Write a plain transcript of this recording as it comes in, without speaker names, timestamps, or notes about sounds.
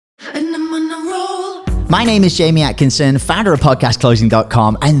My name is Jamie Atkinson, founder of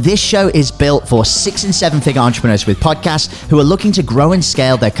podcastclosing.com, and this show is built for 6 and 7 figure entrepreneurs with podcasts who are looking to grow and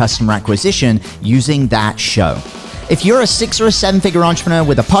scale their customer acquisition using that show. If you're a 6 or a 7 figure entrepreneur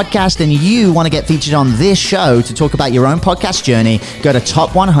with a podcast and you want to get featured on this show to talk about your own podcast journey, go to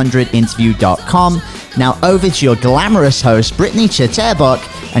top100interview.com. Now over to your glamorous host, Brittany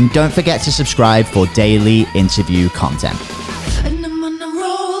Chatterbach, and don't forget to subscribe for daily interview content.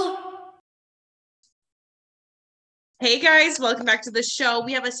 Hey guys, welcome back to the show.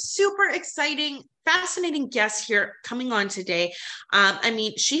 We have a super exciting, fascinating guest here coming on today.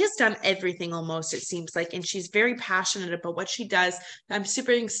 She has done everything almost, it seems like, and she's very passionate about what she does. I'm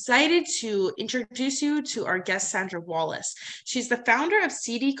super excited to introduce you to our guest, Sandra Wallace. She's the founder of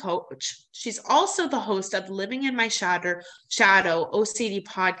OCD Coach. She's also the host of Living in My Shadow OCD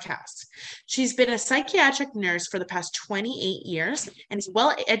podcast. She's been a psychiatric nurse for the past 28 years and is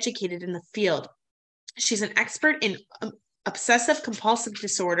well educated in the field. She's an expert in obsessive compulsive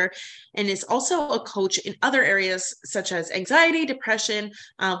disorder and is also a coach in other areas such as anxiety, depression,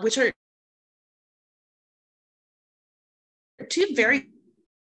 which are two very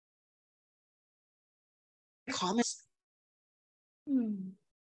common.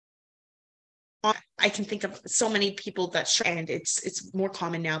 I can think of so many people that and it's more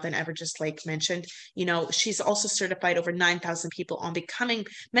common now than ever, just like mentioned. You know, she's also certified over 9,000 people on becoming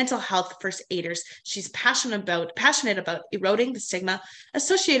mental health first aiders. She's passionate about eroding the stigma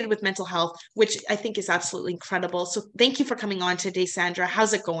associated with mental health, which I think is absolutely incredible. So thank you for coming on today, Sandra.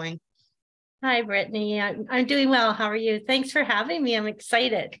 How's it going? Hi, Brittany. I'm doing well. How are you? Thanks for having me. I'm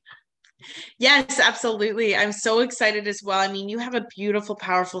excited. Yes, absolutely. I'm so excited as well. I mean, you have a beautiful,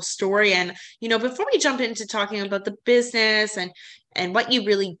 powerful story. And, you know, before we jump into talking about the business and what you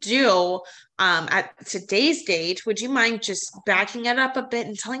really do at today's date, would you mind just backing it up a bit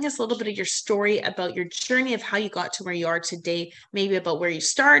and telling us a little bit of your story about your journey of how you got to where you are today, maybe about where you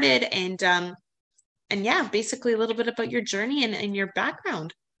started and yeah, basically a little bit about your journey and your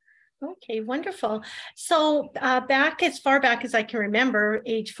background. Okay, wonderful. So back as far back as I can remember,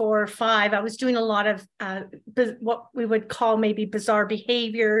 age 4 or 5, I was doing a lot of what we would call maybe bizarre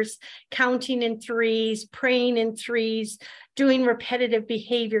behaviors, counting in threes, praying in threes, doing repetitive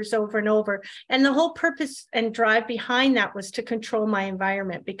behaviors over and over. And the whole purpose and drive behind that was to control my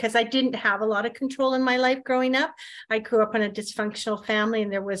environment because I didn't have a lot of control in my life growing up. I grew up in a dysfunctional family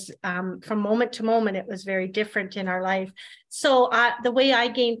and there was, from moment to moment, it was very different in our life. So the way I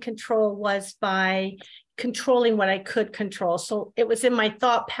gained control was by controlling what I could control. So it was in my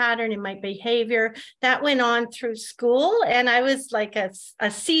thought pattern, in my behavior. That went on through school. And I was like a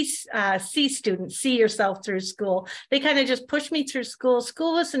C student, see yourself through school. They kind of just pushed me through school.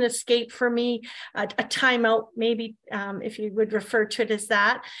 School was an escape for me, a timeout, maybe if you would refer to it as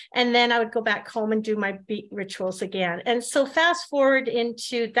that. And then I would go back home and do my beat rituals again. And so fast forward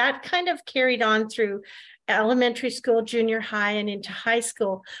into that kind of carried on through elementary school, junior high, and into high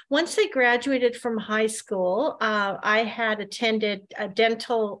school. Once I graduated from high school, I had attended a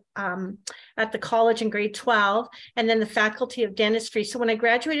dental at the college in grade 12, and then the faculty of dentistry. So when I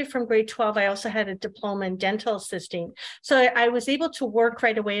graduated from grade 12, I also had a diploma in dental assisting. So I was able to work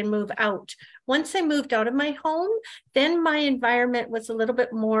right away and move out. Once I moved out of my home, then my environment was a little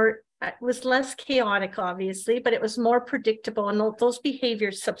bit more, it was less chaotic, obviously, but it was more predictable and those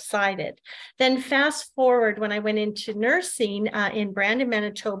behaviors subsided. Then fast forward, when I went into nursing in Brandon,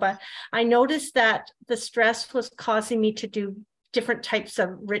 Manitoba, I noticed that the stress was causing me to do different types of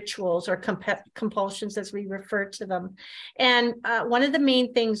rituals or compulsions, as we refer to them. And one of the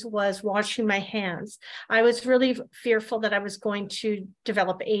main things was washing my hands. I was really fearful that I was going to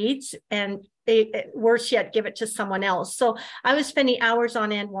develop AIDS and worse yet, give it to someone else. So I was spending hours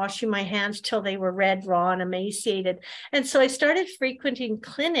on end washing my hands till they were red, raw, and emaciated. And so I started frequenting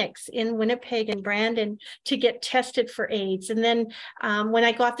clinics in Winnipeg and Brandon to get tested for AIDS. And then when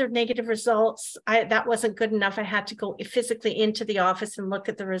I got their negative results, that wasn't good enough. I had to go physically into the office and look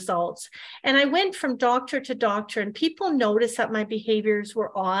at the results. And I went from doctor to doctor, and people noticed that my behaviors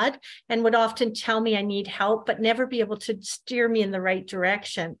were odd and would often tell me I need help, but never be able to steer me in the right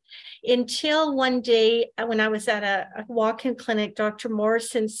direction. Until one day when I was at a walk-in clinic, Dr.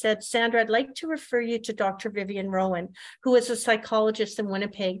 Morrison said, Sandra, I'd like to refer you to Dr. Vivian Rowan, who is a psychologist in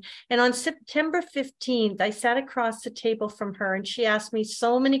Winnipeg. And on September 15th, I sat across the table from her and she asked me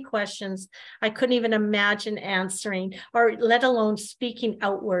so many questions I couldn't even imagine answering, or let alone speaking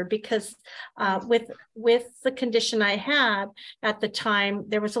outward, because with the condition I had at the time,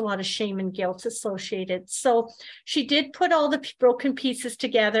 there was a lot of shame and guilt associated. So she did put all the broken pieces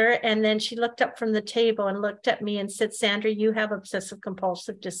together, and then she looked up from the table and looked at me and said, Sandra, you have obsessive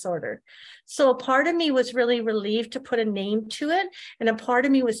compulsive disorder. So a part of me was really relieved to put a name to it. And a part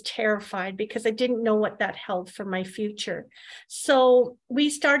of me was terrified because I didn't know what that held for my future. So we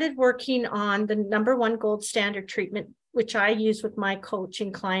started working on the #1 gold standard treatment, which I use with my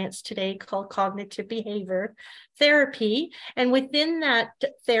coaching clients today, called cognitive behavior therapy. And within that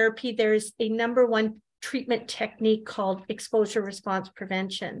therapy, there's a #1 treatment technique called exposure response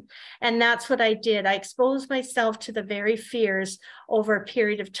prevention. And that's what I did. I exposed myself to the very fears over a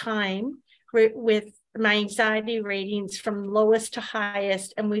period of time with my anxiety ratings from lowest to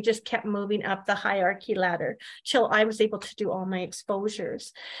highest. And we just kept moving up the hierarchy ladder till I was able to do all my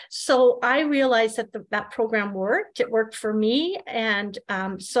exposures. So I realized that that program worked. It worked for me. And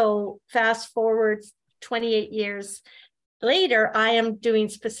so fast forward 28 years later, I am doing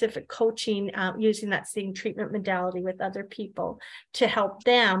specific coaching using that same treatment modality with other people to help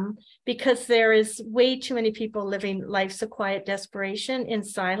them, because there is way too many people living lives of quiet desperation in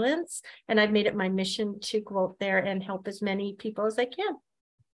silence. And I've made it my mission to go out there and help as many people as I can.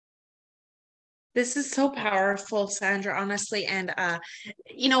 This is so powerful, Sandra, honestly. And, I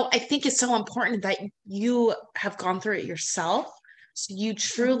think it's so important that you have gone through it yourself. So you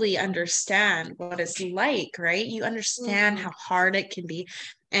truly understand what it's like, right? You understand how hard it can be.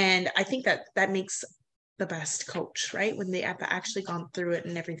 And I think that makes the best coach, right? When they have actually gone through it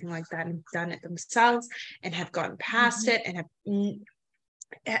and everything like that and done it themselves and have gotten past it and have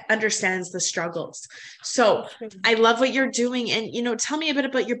understands the struggles. So I love what you're doing. And, tell me a bit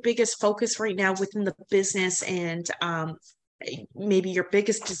about your biggest focus right now within the business and, maybe your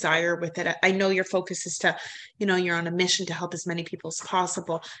biggest desire with it. I know your focus is to, you're on a mission to help as many people as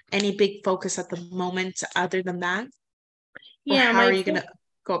possible. Any big focus at the moment other than that? Yeah. Or how are you going to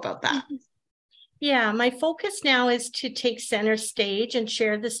go about that? Yeah, my focus now is to take center stage and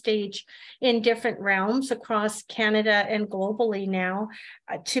share the stage in different realms across Canada and globally now,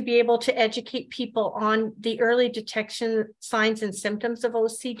 to be able to educate people on the early detection signs and symptoms of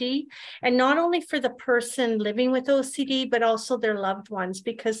OCD, and not only for the person living with OCD, but also their loved ones,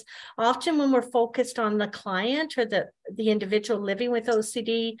 because often when we're focused on the client or the individual living with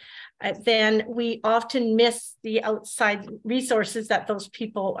OCD, then we often miss the outside resources that those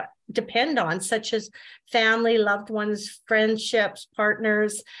people depend on, such as family, loved ones, friendships,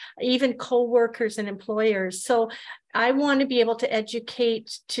 partners, even co-workers and employers. So I want to be able to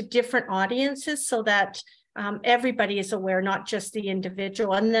educate to different audiences so that everybody is aware, not just the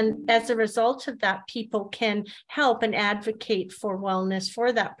individual. And then as a result of that, people can help and advocate for wellness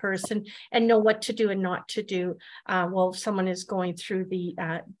for that person and know what to do and not to do while someone is going through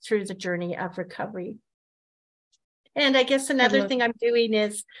the journey of recovery. And I guess another thing I'm doing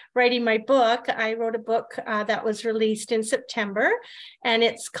is writing my book. I wrote a book that was released in September, and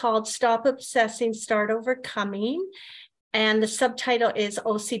it's called Stop Obsessing, Start Overcoming. And the subtitle is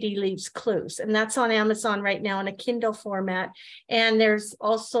OCD Leaves Clues. And that's on Amazon right now in a Kindle format. And there's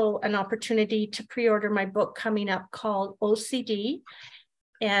also an opportunity to pre-order my book coming up called OCD.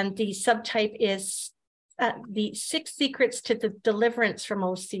 And the subtype is the 6 secrets to the deliverance from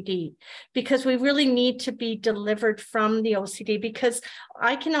OCD, because we really need to be delivered from the OCD, because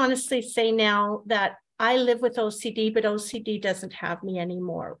I can honestly say now that I live with OCD, but OCD doesn't have me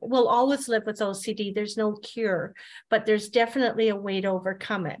anymore. We'll always live with OCD. There's no cure, but there's definitely a way to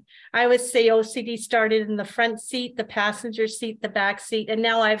overcome it. I would say OCD started in the front seat, the passenger seat, the back seat, and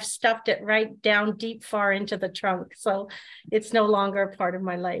now I've stuffed it right down deep far into the trunk. So it's no longer a part of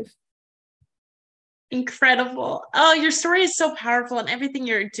my life. Incredible. Oh, your story is so powerful, and everything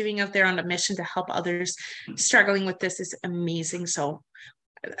you're doing out there on a mission to help others struggling with this is amazing. So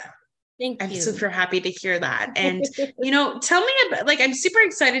I'm super happy to hear that. And, tell me about, I'm super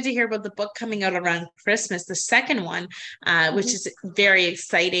excited to hear about the book coming out around Christmas, the second one, which is very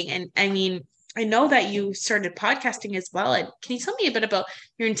exciting. And I mean, I know that you started podcasting as well. And can you tell me a bit about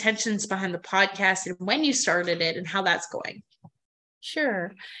your intentions behind the podcast and when you started it and how that's going?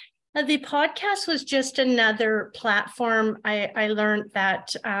 Sure. The podcast was just another platform. I learned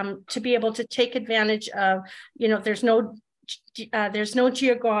that to be able to take advantage of, there's no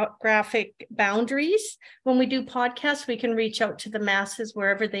geographic boundaries. When we do podcasts, we can reach out to the masses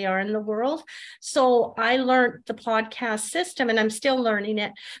wherever they are in the world. So I learned the podcast system, and I'm still learning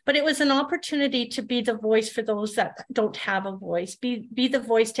it, but it was an opportunity to be the voice for those that don't have a voice, be the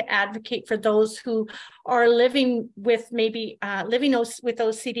voice to advocate for those who are living with with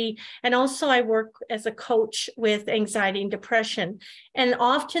OCD. And also I work as a coach with anxiety and depression. And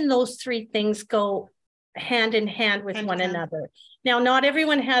often those 3 things go hand in hand with one hand. another. Now, not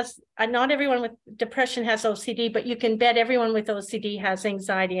everyone with depression has OCD, but you can bet everyone with OCD has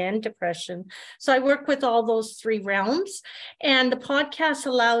anxiety and depression. So I work with all those three realms, and the podcast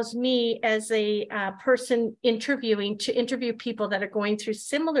allows me as a person interviewing to interview people that are going through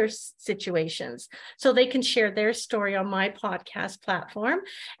similar situations, so they can share their story on my podcast platform.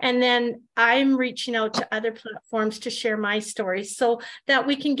 And then I'm reaching out to other platforms to share my story so that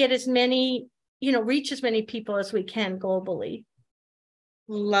we can get as many, reach as many people as we can globally.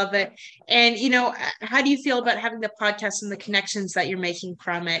 Love it. And, how do you feel about having the podcast and the connections that you're making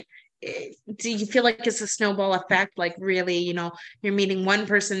from it? Do you feel like it's a snowball effect? Like really, you're meeting one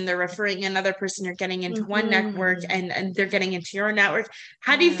person, they're referring another person, you're getting into one network and they're getting into your network.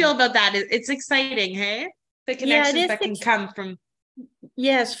 How do you feel about that? It's exciting, hey? The connections that can come from.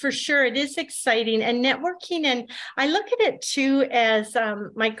 Yes, for sure. It is exciting and networking. And I look at it too, as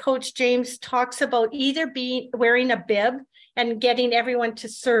my coach James talks about, either wearing a bib and getting everyone to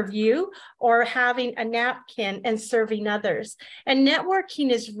serve you, or having a napkin and serving others. And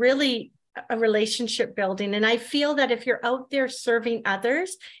networking is really a relationship building. And I feel that if you're out there serving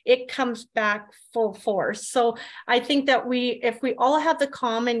others, it comes back full force. So I think that if we all have the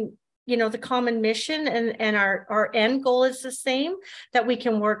common mission and our end goal is the same, that we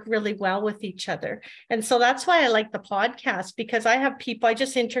can work really well with each other. And so that's why I like the podcast, because I have people. I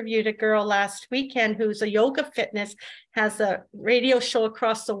just interviewed a girl last weekend who's a yoga fitness, has a radio show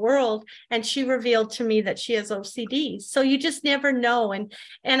across the world, and she revealed to me that she has OCD. So you just never know. And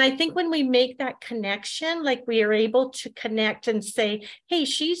I think when we make that connection, like we are able to connect and say, hey,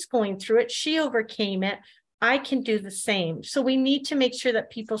 she's going through it, she overcame it, I can do the same. So we need to make sure that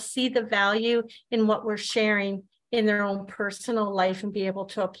people see the value in what we're sharing in their own personal life and be able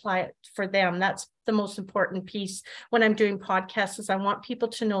to apply it for them. That's the most important piece when I'm doing podcasts, is I want people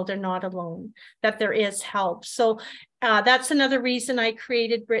to know they're not alone, that there is help. So that's another reason I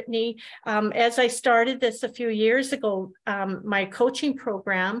created Brittany. As I started this a few years ago, my coaching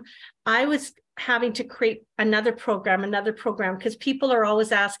program, I was having to create another program, because people are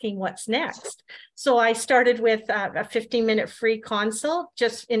always asking what's next. So I started with a 15-minute free consult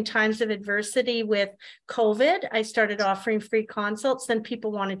just in times of adversity with COVID. I started offering free consults, then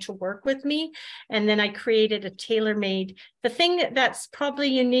people wanted to work with me. And then I created a tailor-made. The thing that's probably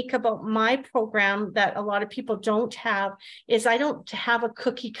unique about my program that a lot of people don't have is I don't have a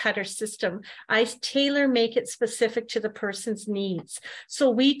cookie cutter system. I make it specific to the person's needs. So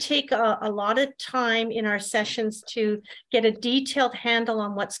we take a lot of time in our sessions to get a detailed handle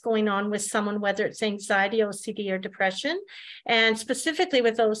on what's going on with someone, whether it's anxiety, OCD, or depression. And specifically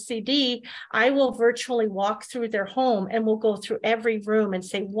with OCD, I will virtually walk through their home and we'll go through every room and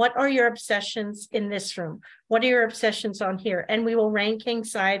say, what are your obsessions in this room? What are your obsessions on here? And we will rank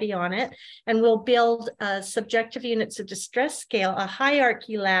anxiety on it, and we'll build subjective units of distress scale, a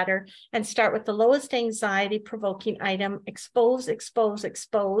hierarchy ladder, and start with the lowest anxiety provoking item, expose,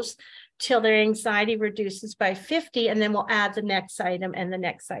 till their anxiety reduces by 50, and then we'll add the next item and the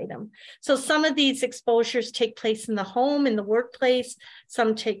next item. So some of these exposures take place in the home, in the workplace.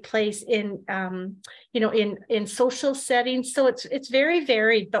 Some take place in social settings. So it's very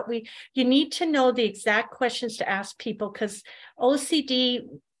varied, but you need to know the exact questions to ask people, because OCD,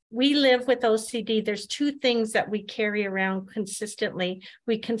 we live with OCD. There's two things that we carry around consistently.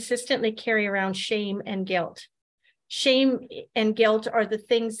 We consistently carry around shame and guilt. Shame and guilt are the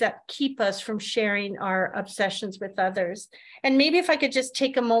things that keep us from sharing our obsessions with others. And maybe if I could just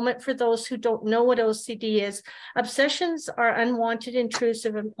take a moment for those who don't know what OCD is, obsessions are unwanted,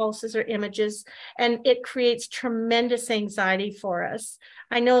 intrusive impulses or images, and it creates tremendous anxiety for us.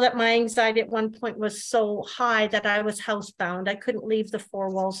 I know that my anxiety at one point was so high that I was housebound. I couldn't leave the four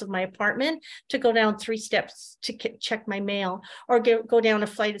walls of my apartment to go down 3 steps to check my mail, or go down a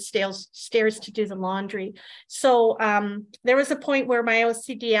flight of stairs to do the laundry. So there was a point where my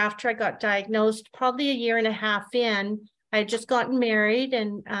OCD, after I got diagnosed, probably a year and a half in, I had just gotten married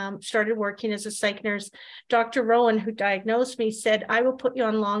and started working as a psych nurse. Dr. Rowan, who diagnosed me, said, I will put you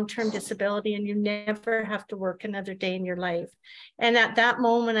on long-term disability and you never have to work another day in your life. And at that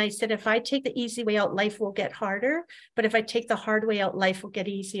moment, I said, if I take the easy way out, life will get harder. But if I take the hard way out, life will get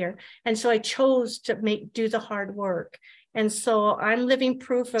easier. And so I chose to do the hard work. And so I'm living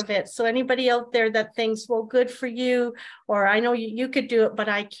proof of it. So anybody out there that thinks, well, good for you, or I know you could do it, but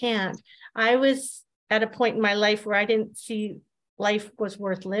I can't. I was at a point in my life where I didn't see life was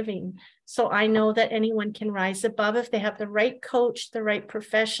worth living. So I know that anyone can rise above if they have the right coach, the right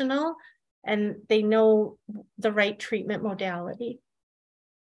professional, and they know the right treatment modality.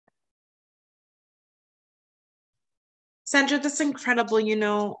 Sandra, that's incredible.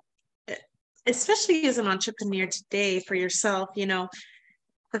 especially as an entrepreneur today for yourself,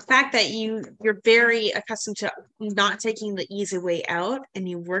 the fact that you're very accustomed to not taking the easy way out, and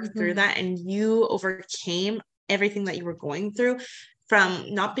you worked through that, and you overcame everything that you were going through,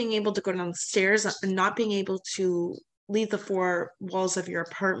 from not being able to go down the stairs and not being able to leave the four walls of your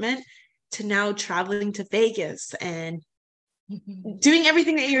apartment, to now traveling to Vegas and doing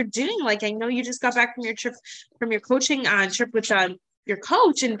everything that you're doing. Like, I know you just got back from your trip, from your coaching trip with your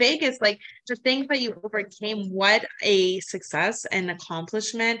coach in Vegas. Like, the things that you overcame, what a success and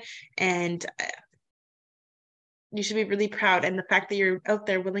accomplishment. And you should be really proud. And the fact that you're out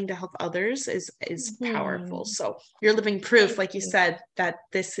there willing to help others is powerful. So you're living proof, like you said, that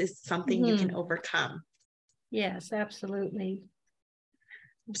this is something you can overcome. Yes, absolutely.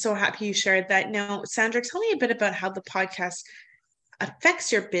 I'm so happy you shared that. Now, Sandra, tell me a bit about how the podcast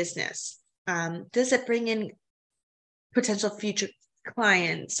affects your business. Does it bring in potential future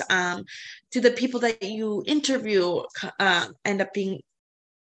clients? Do the people that you interview end up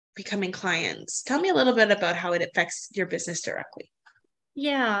becoming clients? Tell me a little bit about how it affects your business directly.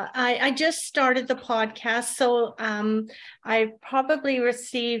 Yeah, I just started the podcast, so I probably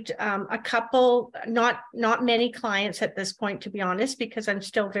received a couple, not many clients at this point, to be honest, because I'm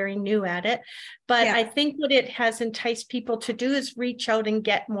still very new at it. But I think what it has enticed people to do is reach out and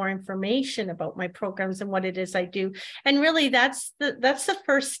get more information about my programs and what it is I do. And really, that's the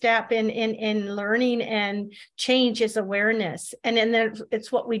first step in learning and change, is awareness. And then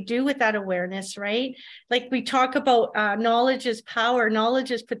it's what we do with that awareness, right? Like we talk about knowledge is power.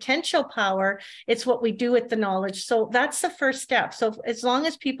 Knowledge is potential power. It's what we do with the knowledge. So that's the first step. So as long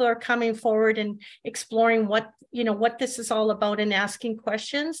as people are coming forward and exploring what this is all about and asking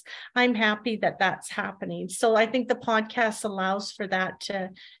questions, I'm happy that that's happening. So I think the podcast allows for that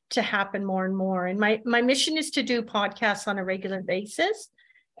to happen more and more. And my mission is to do podcasts on a regular basis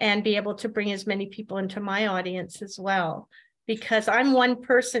and be able to bring as many people into my audience as well. Because I'm one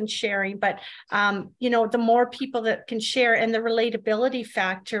person sharing, but the more people that can share, and the relatability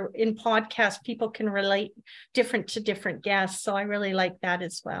factor in podcasts, people can relate different to different guests. So I really like that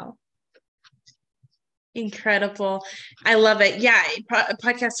as well. Incredible. I love it. Yeah,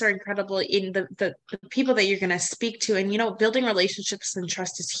 podcasts are incredible in the people that you're going to speak to. And, building relationships and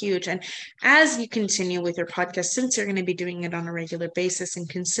trust is huge. And as you continue with your podcast, since you're going to be doing it on a regular basis and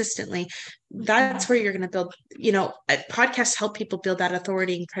consistently, that's where you're going to build, podcasts help people build that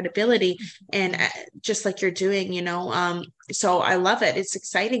authority and credibility. And just like you're doing, so I love it. It's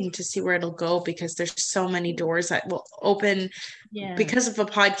exciting to see where it'll go, because there's so many doors that will open because of a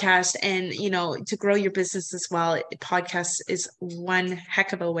podcast. And, to grow your business as well, podcast is one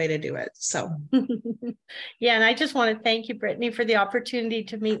heck of a way to do it. So yeah. And I just want to thank you, Brittany, for the opportunity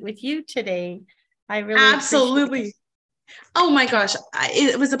to meet with you today. I really absolutely. Oh my gosh,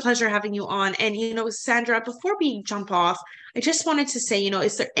 it was a pleasure having you on. And, Sandra, before we jump off, I just wanted to say,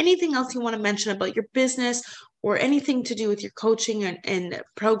 is there anything else you want to mention about your business or anything to do with your coaching and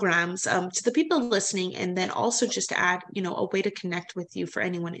programs to the people listening? And then also just to add, a way to connect with you for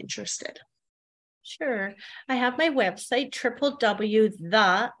anyone interested. Sure. I have my website,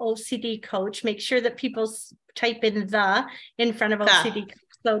 the OCD Coach. Make sure that people type in the in front of OCD Coach.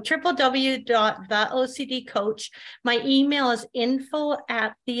 So www.theocdcoach. My email is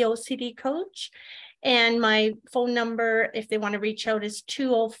info@theocdcoach. And my phone number, if they want to reach out, is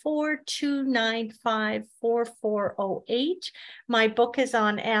 204-295-4408. My book is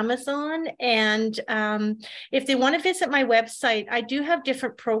on Amazon. And if they want to visit my website, I do have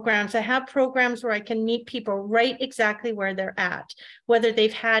different programs. I have programs where I can meet people right exactly where they're at, whether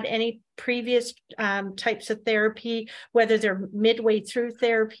they've had any previous types of therapy, whether they're midway through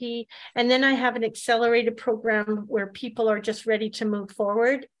therapy. And then I have an accelerated program where people are just ready to move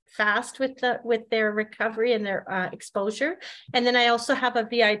forward fast with their recovery and their exposure. And then I also have a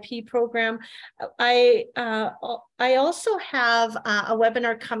VIP program. I also have a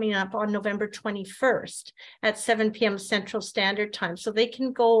webinar coming up on November 21st at 7 p.m. Central Standard Time. So they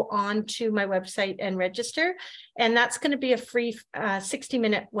can go on to my website and register. And that's going to be a free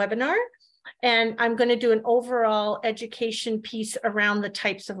 60-minute webinar. And I'm going to do an overall education piece around the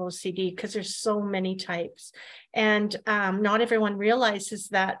types of OCD, because there's so many types. And not everyone realizes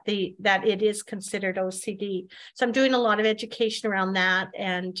that it is considered OCD. So I'm doing a lot of education around that,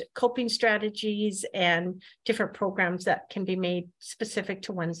 and coping strategies and different programs that can be made specific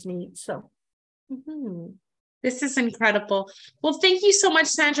to one's needs. So This is incredible. Well, thank you so much,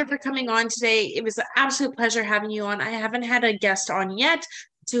 Sandra, for coming on today. It was an absolute pleasure having you on. I haven't had a guest on yet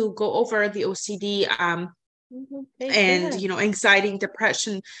to go over the OCD and anxiety and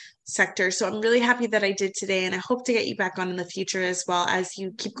depression sector. So I'm really happy that I did today, and I hope to get you back on in the future as well as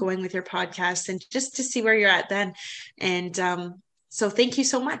you keep going with your podcast and just to see where you're at then. And so thank you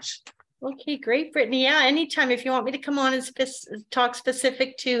so much. Okay, great, Brittany. Yeah, anytime if you want me to come on and talk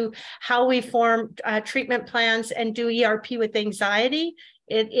specific to how we form treatment plans and do ERP with anxiety,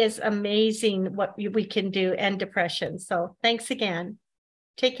 it is amazing what we can do, and depression. So thanks again.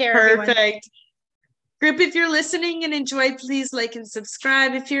 Take care, Perfect. everyone. Group, if you're listening and enjoy, please like and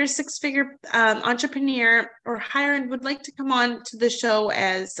subscribe. If you're a six-figure entrepreneur or higher and would like to come on to the show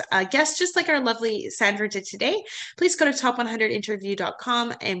as a guest, just like our lovely Sandra did today, please go to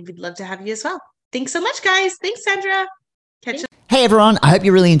top100interview.com and we'd love to have you as well. Thanks so much, guys. Thanks, Sandra. Catch you. Hey everyone, I hope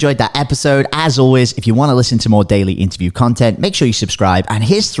you really enjoyed that episode. As always, if you want to listen to more daily interview content, make sure you subscribe. And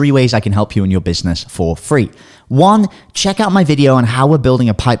here's 3 ways I can help you in your business for free. 1, check out my video on how we're building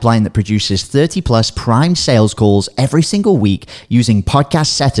a pipeline that produces 30 plus prime sales calls every single week using podcast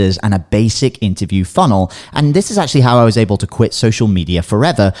setters and a basic interview funnel. And this is actually how I was able to quit social media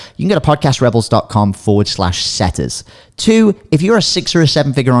forever. You can go to podcastrebels.com/setters. 2, if you're a 6 or a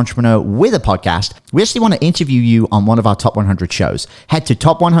 7-figure entrepreneur with a podcast, we actually want to interview you on one of our top 100 shows. Head to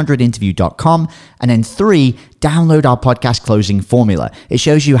top100interview.com. And then 3, download our podcast closing formula. It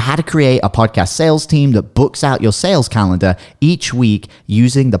shows you how to create a podcast sales team that books out your sales calendar each week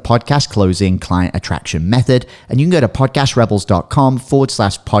using the podcast closing client attraction method. And you can go to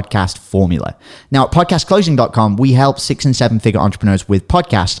podcastrebels.com/podcast formula. Now at podcastclosing.com, we help 6 and 7-figure entrepreneurs with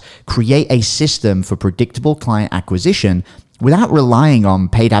podcasts create a system for predictable client acquisition without relying on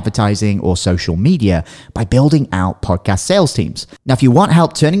paid advertising or social media by building out podcast sales teams. Now, if you want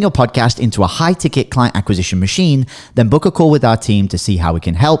help turning your podcast into a high-ticket client acquisition machine, then book a call with our team to see how we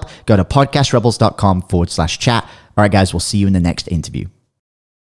can help. Go to podcastrebels.com/chat. All right, guys, we'll see you in the next interview.